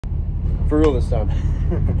For real this time.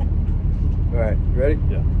 Alright, ready?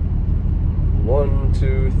 Yeah. 1,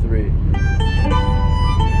 2, 3.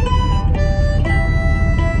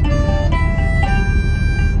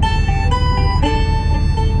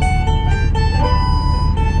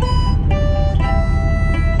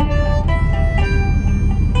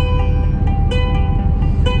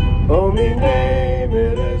 Oh, me name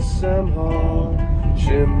it is Sam Hall.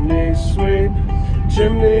 Chimney sweep,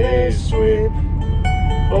 chimney sweep.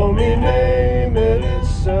 Oh, me name it is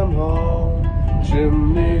Sam Hall.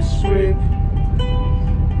 Chimney sweep.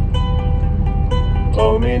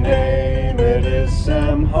 Oh, me name it is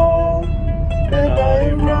Sam Hall. And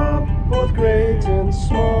I rob both great and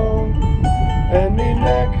small. And me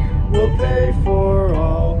neck will pay for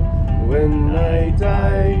all. When I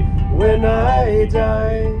die, when I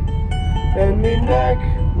die. And me neck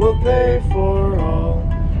will pay for all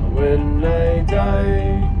when I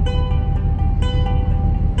die.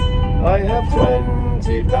 I have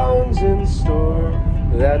 20 pounds in store.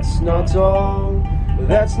 That's not all,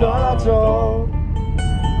 that's not all.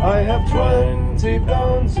 I have 20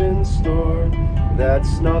 pounds in store.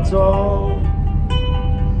 That's not all.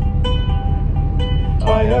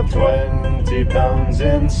 I have 20 pounds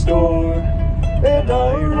in store. And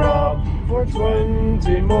I rob for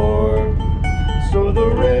 20 more. So the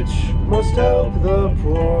rich must help the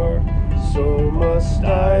poor. So must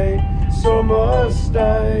I, so must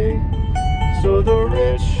I. So the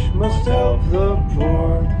rich must help the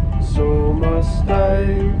poor. So must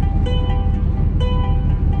I.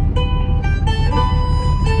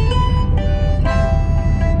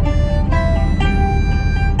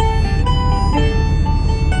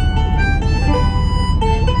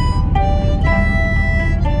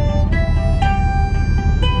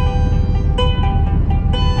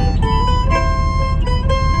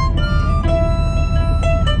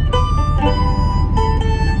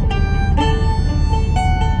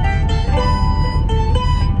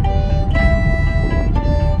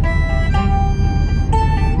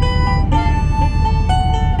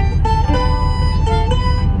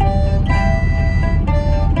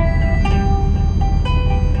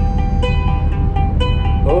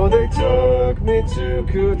 To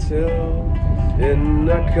Cootel in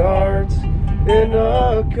a cart, in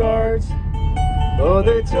a cart. Oh,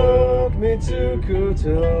 they took me to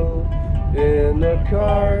Cootel in a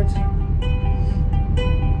cart.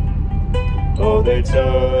 Oh, they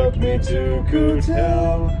took me to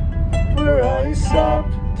Cootel, where I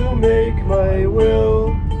stopped to make my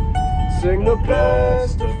will. Sing the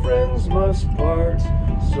best of friends must part.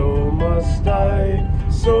 So must I,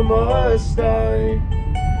 so must I.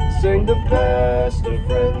 Sing the best of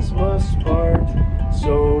friends must part,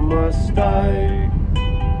 so must I.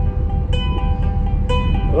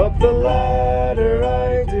 Up the ladder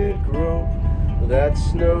I did grope,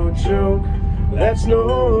 that's no joke, that's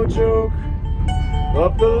no joke.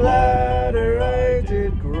 Up the ladder I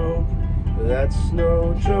did grope, that's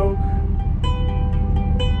no joke.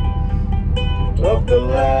 Up the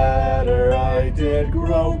ladder I did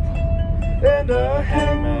grope, and a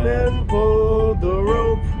hangman pulled the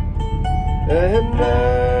rope. And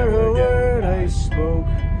ne'er a word I spoke,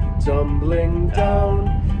 tumbling down,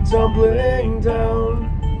 tumbling down.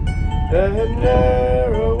 And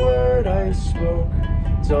ne'er a word I spoke,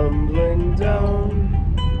 tumbling down.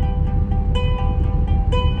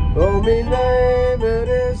 Oh, me name it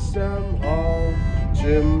is Sam Hall.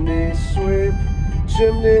 Chimney sweep,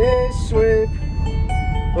 chimney sweep.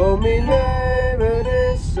 Oh, me name it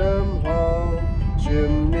is Sam Hall.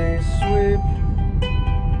 Chimney sweep.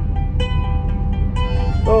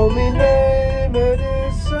 Oh, me name it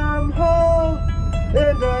is Sam Hall.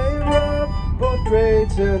 And I rob both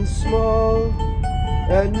great and small.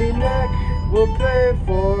 And me neck will pay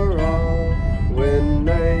for all when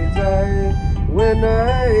I die, when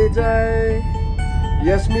I die.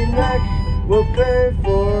 Yes, me neck will pay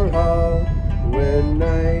for all